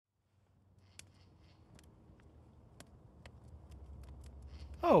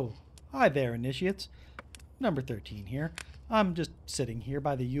Oh, hi there, initiates. Number 13 here. I'm just sitting here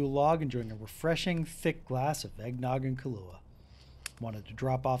by the Yule log enjoying a refreshing, thick glass of eggnog and Kahlua. Wanted to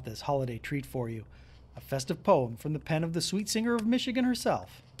drop off this holiday treat for you, a festive poem from the pen of the sweet singer of Michigan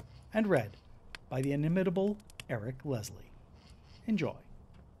herself, and read by the inimitable Eric Leslie. Enjoy.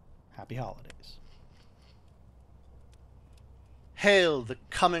 Happy holidays. Hail the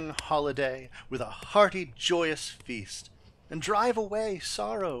coming holiday with a hearty, joyous feast, and drive away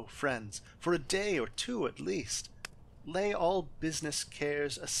sorrow, friends, for a day or two at least. Lay all business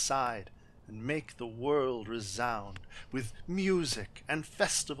cares aside, and make the world resound with music and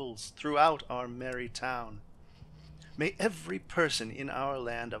festivals throughout our merry town. May every person in our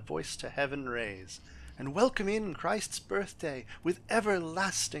land a voice to heaven raise, and welcome in Christ's birthday with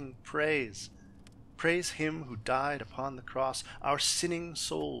everlasting praise. Praise him who died upon the cross, our sinning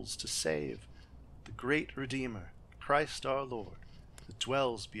souls to save, the great Redeemer, Christ our Lord, that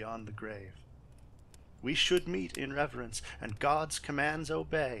dwells beyond the grave. We should meet in reverence, and God's commands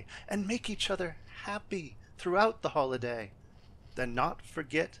obey, and make each other happy throughout the holiday. Then not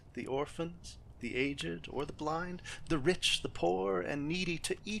forget the orphans, the aged, or the blind, the rich, the poor, and needy,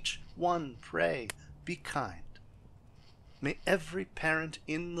 to each one pray, be kind. May every parent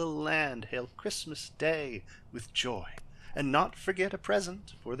in the land hail Christmas Day with joy, and not forget a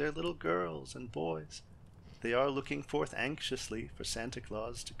present for their little girls and boys. They are looking forth anxiously for Santa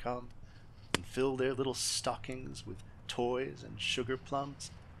Claus to come and fill their little stockings with toys and sugar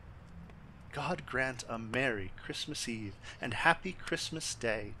plums. God grant a Merry Christmas Eve and Happy Christmas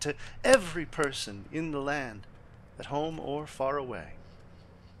Day to every person in the land, at home or far away.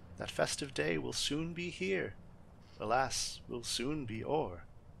 That festive day will soon be here, alas, will soon be o'er.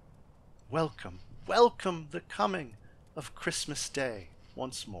 Welcome, welcome the coming of Christmas Day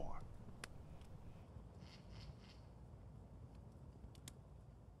once more.